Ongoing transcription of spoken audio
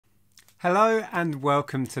Hello and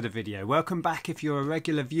welcome to the video. Welcome back if you're a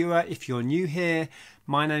regular viewer. If you're new here,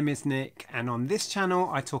 my name is Nick, and on this channel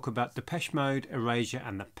I talk about Depeche Mode, Erasure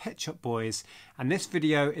and the Pet Shop Boys, and this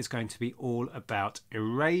video is going to be all about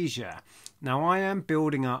Erasure. Now I am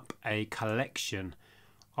building up a collection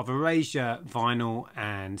of Erasure vinyl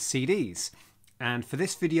and CDs, and for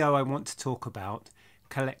this video I want to talk about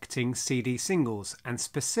collecting CD singles and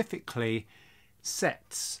specifically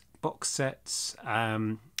sets, box sets,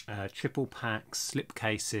 triple packs,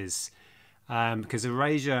 slipcases, because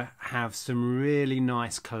Erasure have some really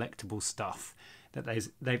nice collectible stuff that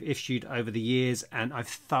they've issued over the years, and I've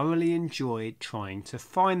thoroughly enjoyed trying to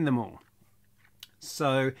find them all.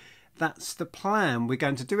 So that's the plan. We're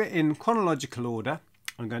going to do it in chronological order.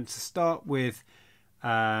 I'm going to start with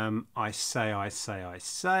I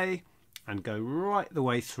Say, and go right the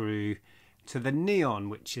way through to the Neon,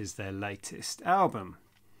 which is their latest album.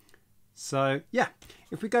 So yeah,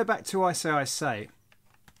 if we go back to I Say,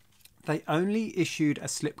 they only issued a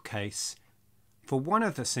slipcase for one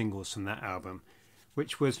of the singles from that album,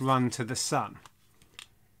 which was Run to the Sun.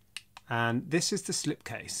 And this is the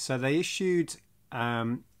slipcase. So they issued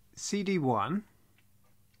CD1,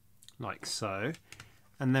 like so,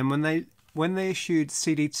 and then when they issued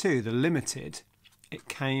CD2, the limited, it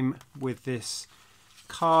came with this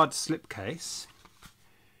card slipcase,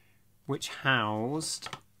 which housed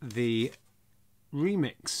the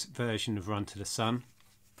remix version of Run to the Sun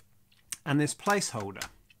and this placeholder.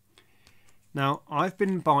 Now I've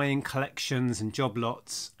been buying collections and job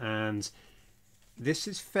lots, and this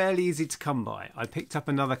is fairly easy to come by. I picked up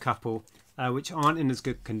another couple which aren't in as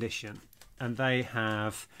good condition, and they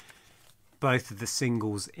have both of the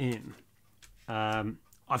singles in.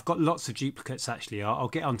 I've got lots of duplicates actually. I'll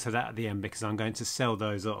get onto that at the end because I'm going to sell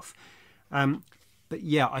those off. But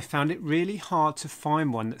yeah, I found it really hard to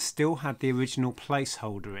find one that still had the original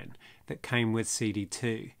placeholder in that came with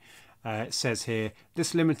CD2. It says here,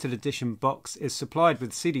 this limited edition box is supplied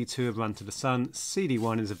with CD2 of Run to the Sun.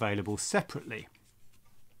 CD1 is available separately.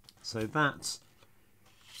 So that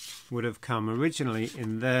would have come originally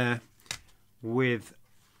in there with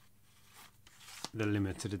the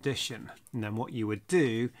limited edition. And then what you would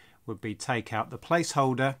do would be take out the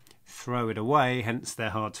placeholder, throw it away, hence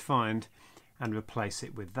they're hard to find, and replace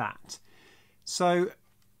it with that. So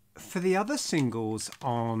for the other singles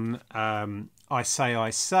on I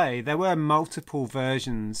Say, there were multiple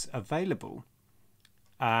versions available,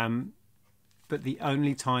 but the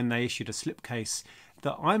only time they issued a slipcase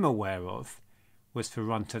that I'm aware of was for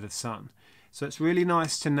Run to the Sun. So it's really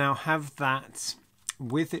nice to now have that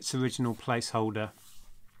with its original placeholder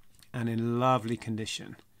and in lovely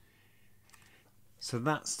condition. So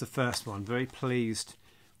that's the first one. Very pleased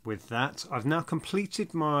with that. I've now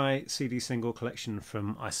completed my CD single collection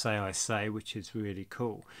from I Say, which is really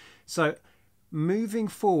cool. So moving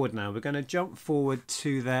forward now, we're going to jump forward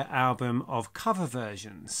to their album of cover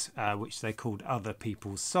versions, which they called Other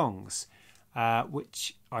People's Songs,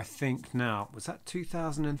 which I think now, was that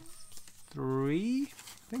 2003? I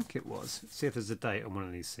think it was. Let's see if there's a date on one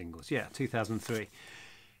of these singles. Yeah, 2003.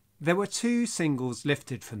 There were two singles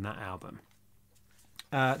lifted from that album.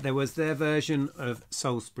 There was their version of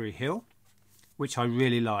Salisbury Hill, which I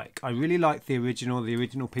really like. I really like the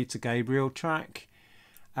original Peter Gabriel track,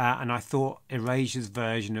 and I thought Erasure's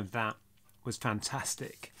version of that was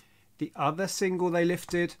fantastic. The other single they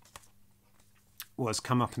lifted was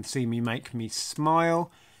Come Up and See Me, Make Me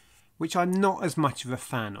Smile, which I'm not as much of a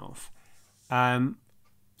fan of. I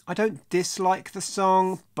don't dislike the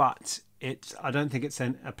song, but I don't think it's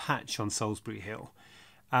a patch on Salisbury Hill.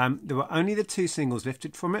 There were only the two singles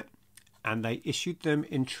lifted from it, and they issued them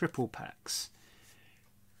in triple packs.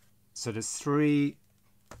 So there's three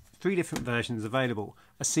different versions available: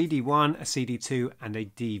 a CD1, a CD2 and a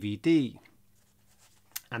DVD.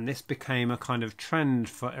 And this became a kind of trend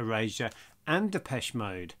for Erasure and Depeche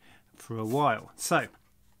Mode for a while. So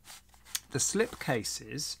the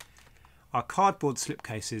slipcases are cardboard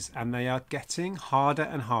slipcases, and they are getting harder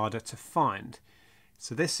and harder to find.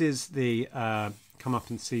 So this is the Come Up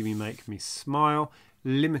and See Me, Make Me Smile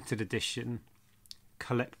limited edition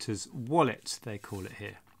collector's wallet, they call it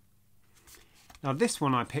here. Now this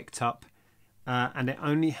one I picked up and it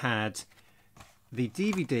only had the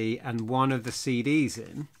DVD and one of the CDs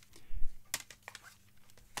in,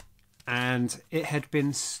 and it had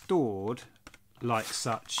been stored like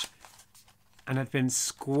such and had been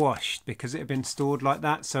squashed because it had been stored like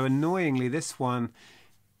that. So annoyingly, this one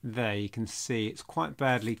there, you can see it's quite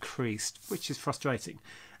badly creased, which is frustrating.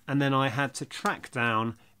 And then I had to track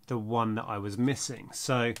down the one that I was missing.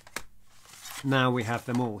 So now we have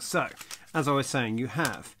them all. So as I was saying, you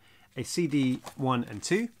have a CD 1 and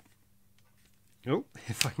 2, Oh,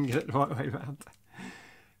 if I can get it the right way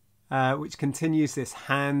around. Which continues this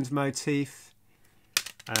hand motif,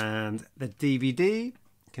 and the DVD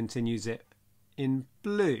continues it in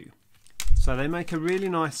blue. So they make a really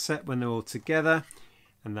nice set when they're all together,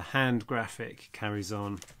 and the hand graphic carries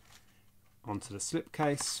on onto the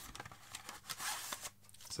slipcase.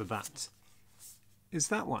 So that is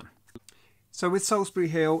that one. So with Salisbury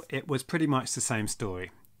Hill, it was pretty much the same story.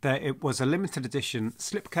 It was a limited edition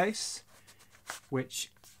slipcase, which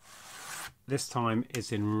this time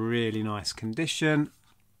is in really nice condition,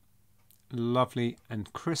 lovely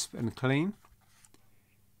and crisp and clean.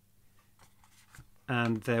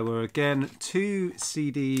 And there were again 2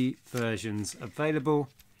 CD versions available,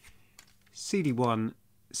 CD1,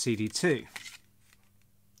 CD2.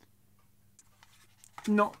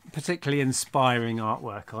 Not particularly inspiring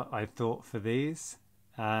artwork, I thought, for these.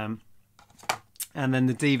 And then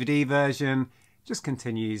the DVD version just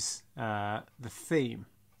continues the theme.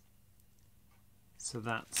 So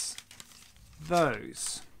that's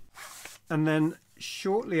those. And then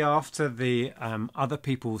shortly after the Other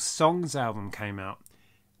People's Songs album came out,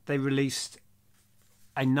 they released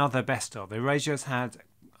another best of. Erasure's have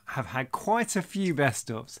had quite a few best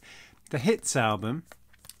ofs. The Hits album,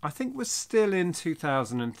 I think, was still in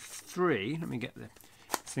 2003. Let me get the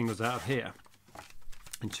singles out of here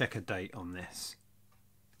and check a date on this.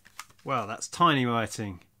 Well, that's tiny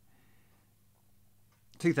writing.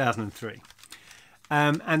 2003.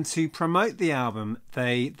 And to promote the album,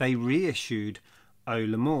 they reissued Oh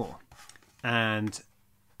L'Amour. And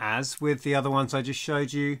as with the other ones I just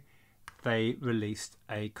showed you, they released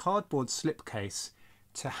a cardboard slipcase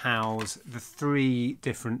to house the 3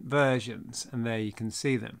 different versions. And there you can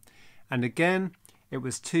see them. And again, it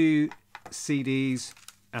was 2 CDs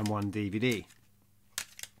and 1 DVD.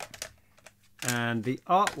 And the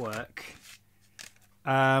artwork,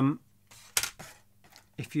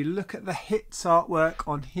 if you look at the Hits artwork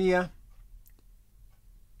on here,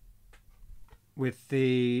 with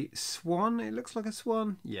the swan, it looks like a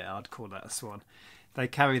swan. Yeah, I'd call that a swan. They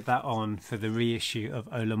carried that on for the reissue of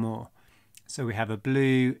Oh L'Amour. So we have a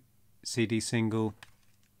blue CD single.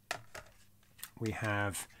 We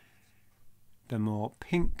have the more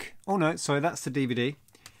pink. Oh no, sorry, that's the DVD.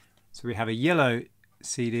 So we have a yellow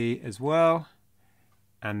CD as well.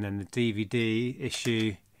 And then the DVD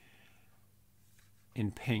issue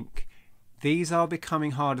in pink. These are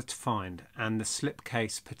becoming harder to find, and the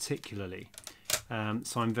slipcase particularly.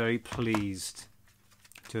 So I'm very pleased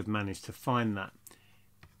to have managed to find that,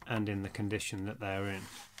 and in the condition that they're in.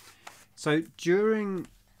 So during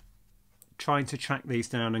trying to track these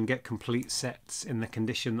down and get complete sets in the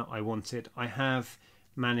condition that I wanted, I have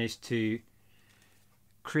managed to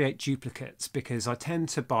create duplicates, because I tend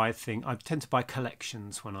to buy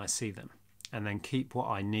collections when I see them, and then keep what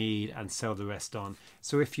I need and sell the rest on.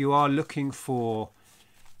 So if you are looking for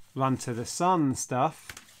Run to the Sun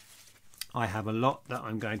stuff, I have a lot that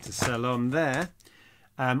I'm going to sell on there.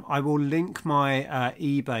 I will link my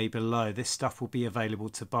eBay below. This stuff will be available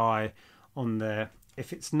to buy on there.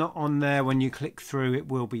 If it's not on there when you click through, it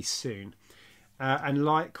will be soon. And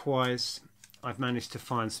likewise, I've managed to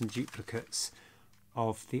find some duplicates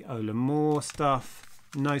of the Oh L'Amour stuff.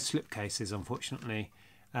 No slipcases, unfortunately.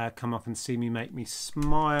 Come Up and See Me, Make Me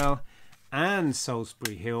Smile, and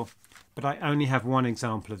Salisbury Hill, but I only have one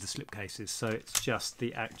example of the slipcases, so it's just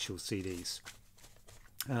the actual CDs.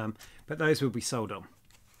 But those will be sold on.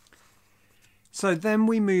 So then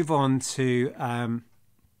we move on to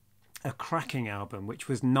a cracking album, which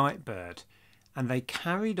was Nightbird, and they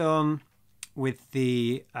carried on with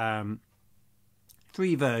the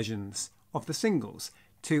 3 versions of the singles,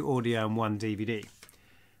 2 audio and 1 DVD.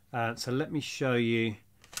 So let me show you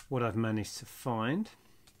what I've managed to find.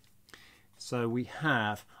 So we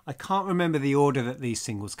have, I can't remember the order that these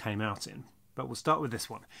singles came out in, but we'll start with this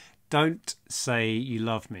one. Don't Say You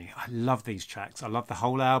Love Me. I love these tracks. I love the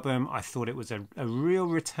whole album. I thought it was a real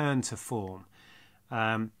return to form.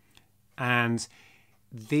 And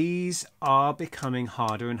these are becoming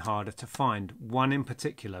harder and harder to find. One in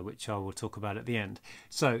particular, which I will talk about at the end.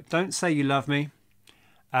 So Don't Say You Love Me.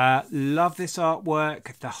 Love this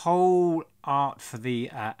artwork. The whole art for the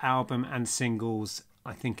album and singles,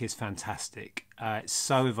 I think, is fantastic. It's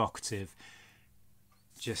so evocative.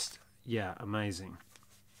 Just, yeah, amazing.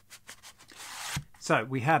 So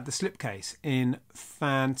we have the slipcase in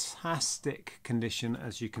fantastic condition,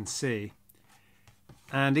 as you can see,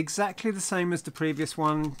 and exactly the same as the previous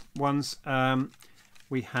ones.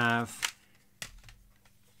 We have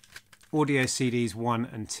audio CDs 1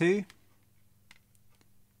 and 2,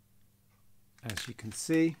 as you can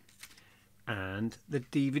see, and the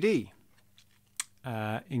DVD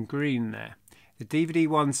in green there. The DVD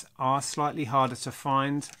ones are slightly harder to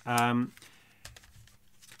find. Don't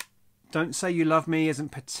Say You Love Me isn't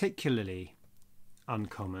particularly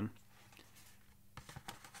uncommon.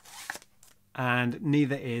 And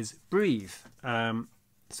neither is Breathe.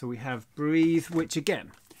 So we have Breathe, which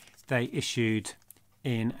again, they issued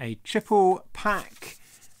in a triple pack.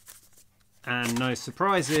 And no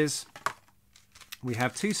surprises, we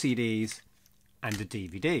have 2 CDs and a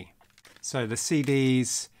DVD. So the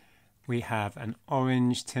CDs, we have an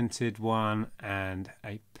orange tinted one and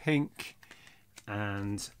a pink,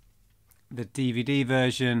 and the DVD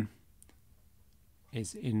version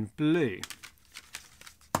is in blue.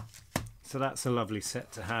 So that's a lovely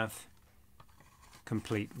set to have,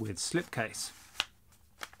 complete with slipcase.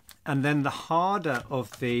 And then the harder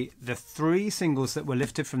of the 3 singles that were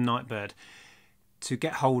lifted from Nightbird to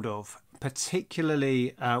get hold of,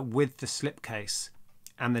 particularly with the slipcase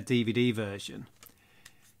and the DVD version,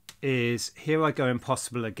 is Here I Go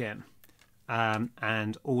Impossible Again,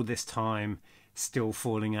 and All This Time Still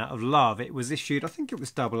Falling Out of Love. It was issued, I think it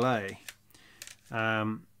was AA.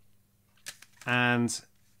 And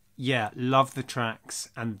yeah, love the tracks,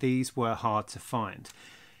 and these were hard to find.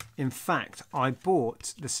 In fact, I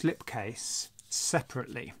bought the slipcase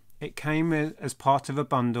separately. It came as part of a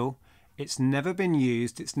bundle. It's never been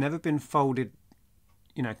used. It's never been folded,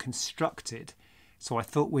 you know, constructed. So I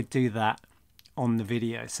thought we'd do that on the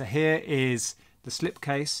video. So here is the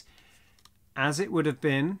slipcase as it would have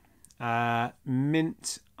been,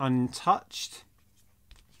 mint untouched.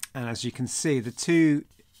 And as you can see, the 2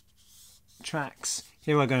 tracks,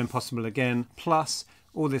 Here I Go Impossible Again, plus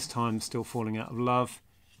All This Time Still Falling Out of Love.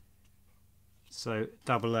 So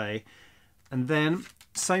AA. And then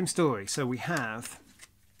same story. So we have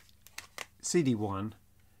CD1,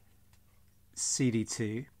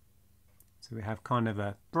 CD2. So we have kind of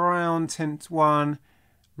a brown tint one,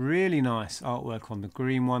 really nice artwork on the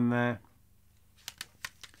green one there,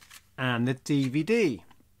 and the DVD,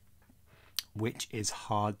 which is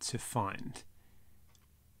hard to find.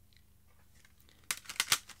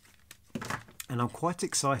 And I'm quite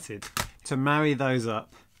excited to marry those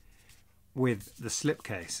up with the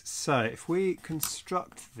slipcase. So if we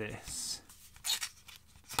construct this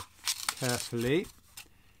carefully,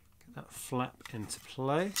 get that flap into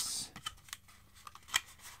place,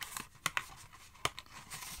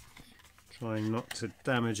 trying not to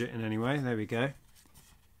damage it in any way. There we go.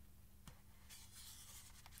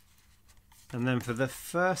 And then for the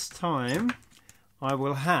first time, I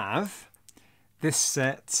will have this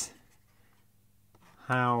set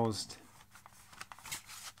housed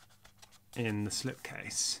in the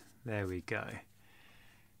slipcase. There we go.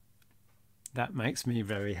 That makes me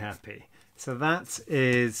very happy. So that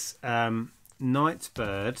is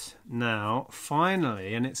Nightbird now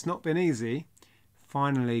finally, and it's not been easy,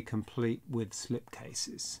 finally complete with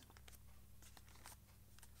slipcases.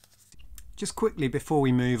 Just quickly before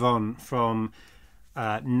we move on from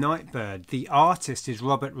Nightbird, the artist is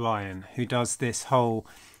Robert Ryan, who does this whole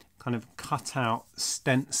kind of cut-out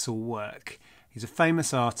stencil work. He's a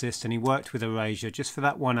famous artist, and he worked with Erasure just for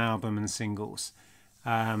that one album and singles.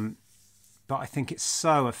 But I think it's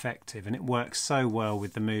so effective, and it works so well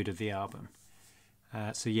with the mood of the album.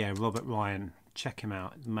 So yeah, Robert Ryan, check him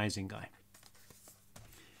out, amazing guy.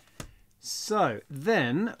 So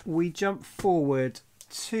then we jump forward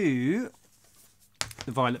to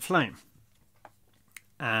the Violet Flame,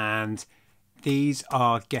 and these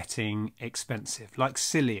are getting expensive, like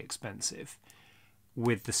silly expensive,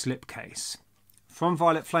 with the slipcase. From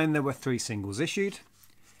Violet Flame there were 3 singles issued,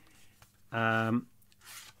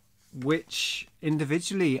 which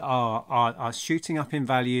individually are shooting up in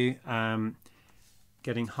value,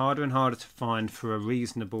 getting harder and harder to find for a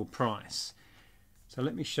reasonable price. So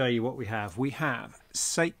let me show you what we have. We have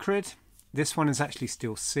Sacred. This one is actually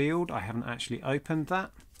still sealed. I haven't actually opened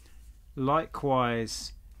that.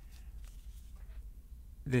 Likewise,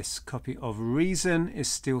 this copy of Reason is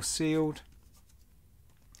still sealed.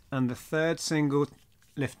 And the 3rd single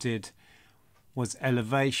lifted was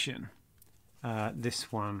Elevation.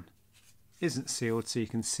 This one isn't sealed, so you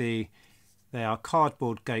can see they are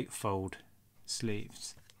cardboard gatefold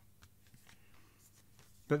sleeves.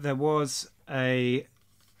 But there was a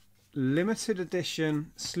limited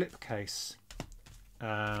edition slipcase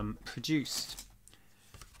produced,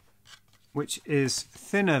 which is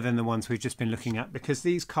thinner than the ones we've just been looking at, because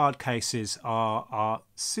these card cases are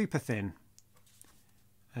super thin,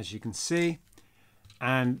 as you can see.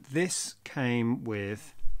 And this came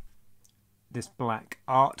with this black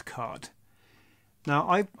art card.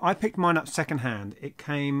 Now I picked mine up secondhand. It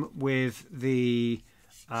came with the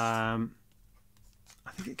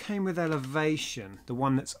I think it came with Elevation, the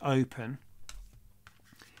one that's open.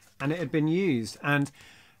 and it had been used. And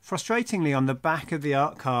frustratingly, on the back of the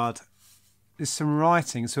art card there's some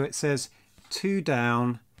writing, so it says 2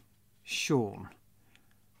 down, Sean.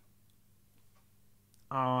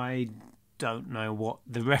 I don't know what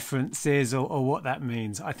the reference is or what that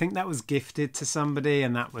means. I think that was gifted to somebody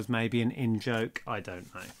and that was maybe an in-joke. I don't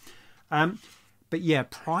know. But yeah,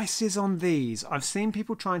 prices on these. I've seen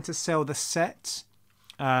people trying to sell the set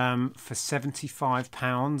for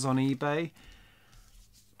 £75 on eBay.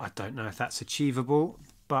 I don't know if that's achievable,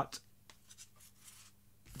 but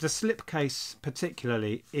the slipcase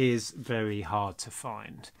particularly is very hard to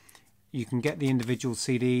find. You can get the individual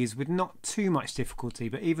CDs with not too much difficulty,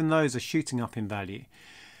 but even those are shooting up in value.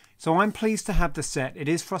 So I'm pleased to have the set. It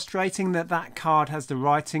is frustrating that that card has the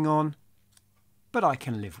writing on, but I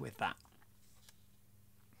can live with that.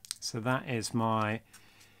 So that is my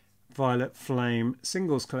Violet Flame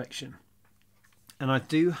singles collection. And I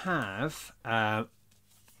do have a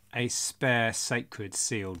spare Sacred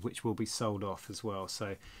sealed, which will be sold off as well.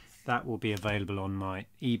 So that will be available on my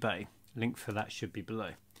eBay. Link for that should be below.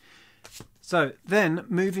 So then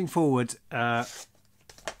moving forward,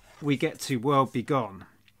 we get to World Be Gone,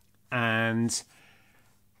 and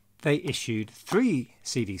they issued 3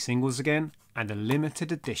 CD singles again and a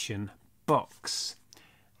limited edition box.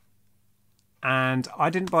 And I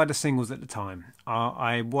didn't buy the singles at the time.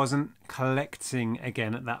 I wasn't collecting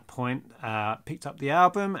again at that point. Picked up the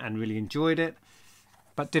album and really enjoyed it,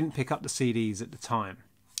 but didn't pick up the CDs at the time.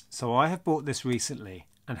 So I have bought this recently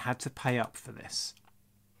and had to pay up for this.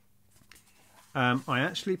 I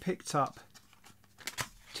actually picked up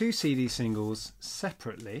 2 CD singles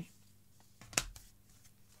separately.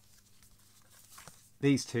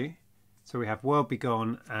 These 2. So we have World Be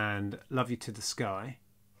Gone and Love You to the Sky.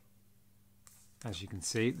 As you can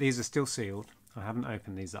see, these are still sealed. I haven't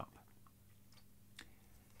opened these up.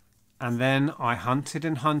 And then I hunted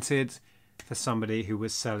and hunted for somebody who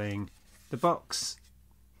was selling the box,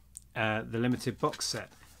 the limited box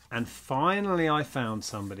set. And finally I found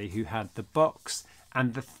somebody who had the box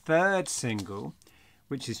and the 3rd single,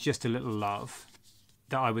 which is Just a Little Love,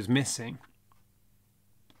 that I was missing.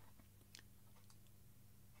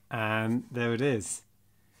 And there it is.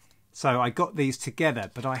 So I got these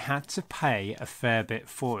together, but I had to pay a fair bit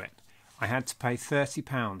for it. I had to pay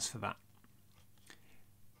 £30 for that.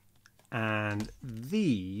 And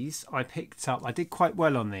these I picked up. I did quite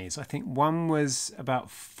well on these. I think one was about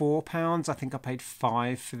 £4. I think I paid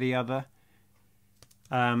 £5 for the other.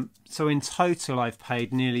 So in total I've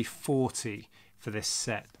paid nearly £40 for this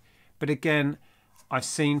set. But again, I've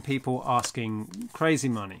seen people asking crazy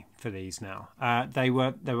money for these now. They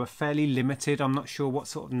were fairly limited. I'm not sure what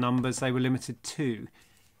sort of numbers they were limited to,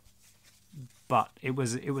 but it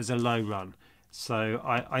was a low run. So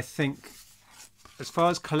I think, as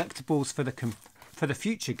far as collectibles for the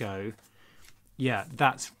future go, yeah,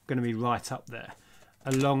 that's going to be right up there,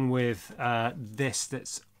 along with this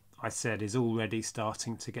that's, I said, is already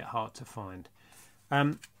starting to get hard to find.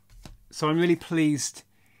 So I'm really pleased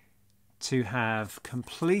to have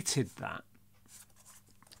completed that.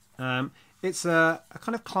 It's a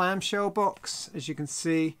kind of clamshell box, as you can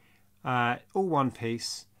see, all one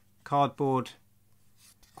piece, cardboard,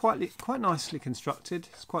 quite nicely constructed.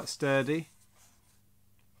 It's quite sturdy.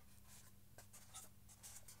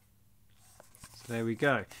 So there we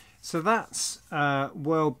go. So that's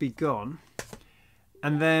World Be Gone,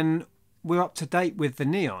 and then we're up to date with the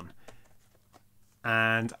Neon,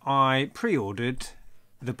 and I pre-ordered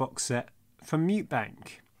the box set from Mute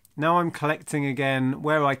Bank. Now I'm collecting again.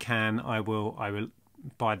 Where I can, I will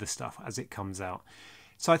buy the stuff as it comes out.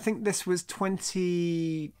 So I think this was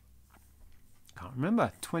 22,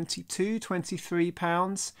 23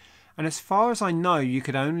 pounds. And as far as I know, you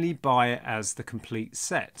could only buy it as the complete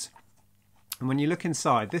set. And when you look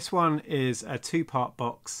inside, this one is a 2-part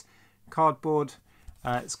box, cardboard.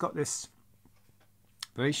 It's got this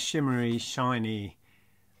very shimmery, shiny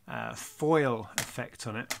foil effect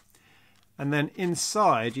on it. And then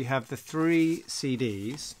inside you have the 3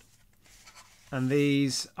 CDs, and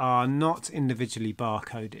these are not individually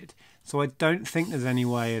barcoded. So I don't think there's any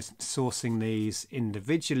way of sourcing these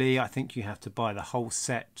individually. I think you have to buy the whole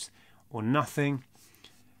set or nothing.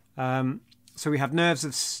 So we have Nerves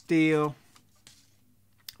of Steel,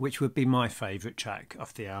 which would be my favourite track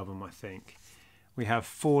off the album, I think. We have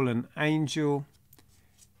Fallen Angel,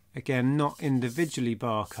 again not individually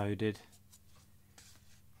barcoded.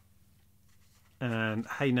 And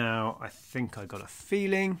Hey Now, I Think I Got a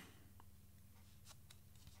Feeling.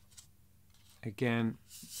 Again,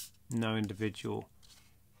 no individual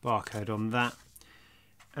barcode on that.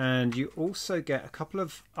 And you also get a couple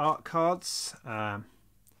of art cards,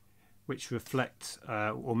 which reflect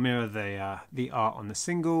or mirror the art on the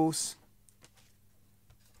singles.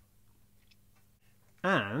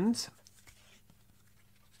 And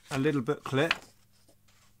a little booklet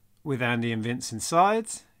with Andy and Vince inside,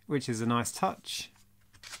 which is a nice touch.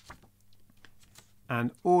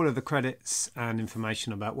 And all of the credits and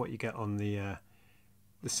information about what you get on the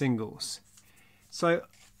singles. So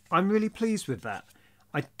I'm really pleased with that.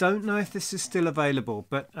 I don't know if this is still available,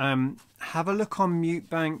 but have a look on Mute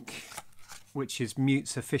Bank, which is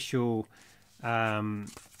Mute's official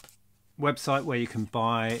website where you can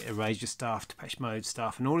buy Erasure stuff, Depeche Mode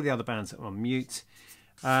stuff, and all of the other bands that are on Mute.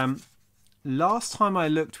 Last time I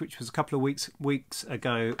looked, which was a couple of weeks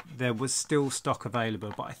ago, there was still stock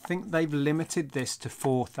available, but I think they've limited this to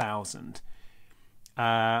 4,000,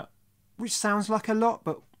 which sounds like a lot,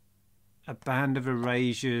 but a band of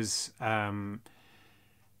Erasure's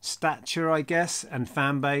stature, I guess, and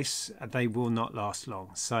fan base, they will not last long.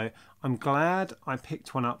 So I'm glad I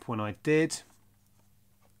picked one up when I did.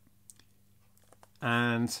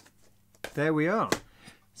 And there we are.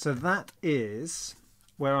 So that is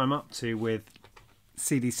where I'm up to with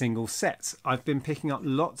CD single sets. I've been picking up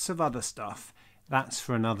lots of other stuff. That's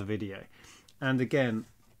for another video. And again,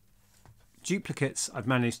 duplicates I've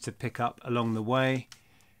managed to pick up along the way.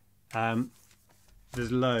 There's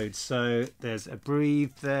loads. So there's a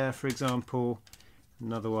Breathe there, for example.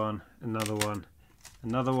 Another one, another one,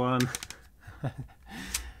 another one.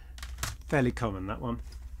 Fairly common, that one.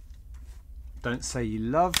 Don't Say You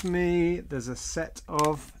Love Me. There's a set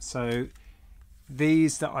of, so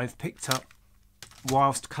these that I've picked up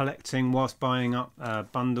whilst collecting, whilst buying up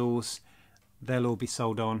bundles, they'll all be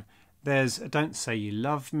sold on. There's a Don't Say You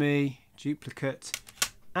Love Me duplicate,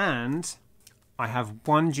 and I have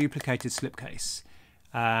one duplicated slipcase.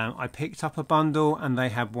 I picked up a bundle and they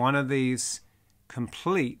had one of these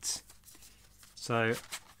complete, so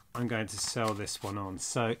I'm going to sell this one on.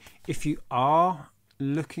 So if you are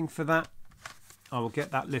looking for that, I will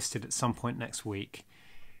get that listed at some point next week.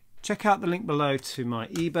 Check out the link below to my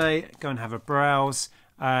eBay. Go and have a browse.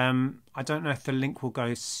 I don't know if the link will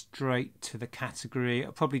go straight to the category.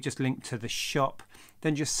 I'll probably just link to the shop.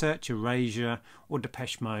 Then just search Erasure or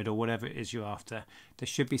Depeche Mode or whatever it is you're after. There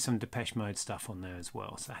should be some Depeche Mode stuff on there as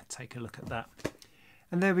well, so take a look at that.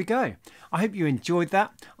 And there we go. I hope you enjoyed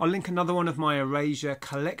that. I'll link another one of my Erasure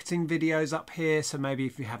collecting videos up here, so maybe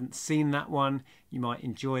if you haven't seen that one, you might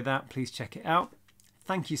enjoy that. Please check it out.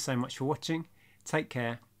 Thank you so much for watching. Take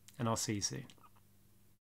care, and I'll see you soon.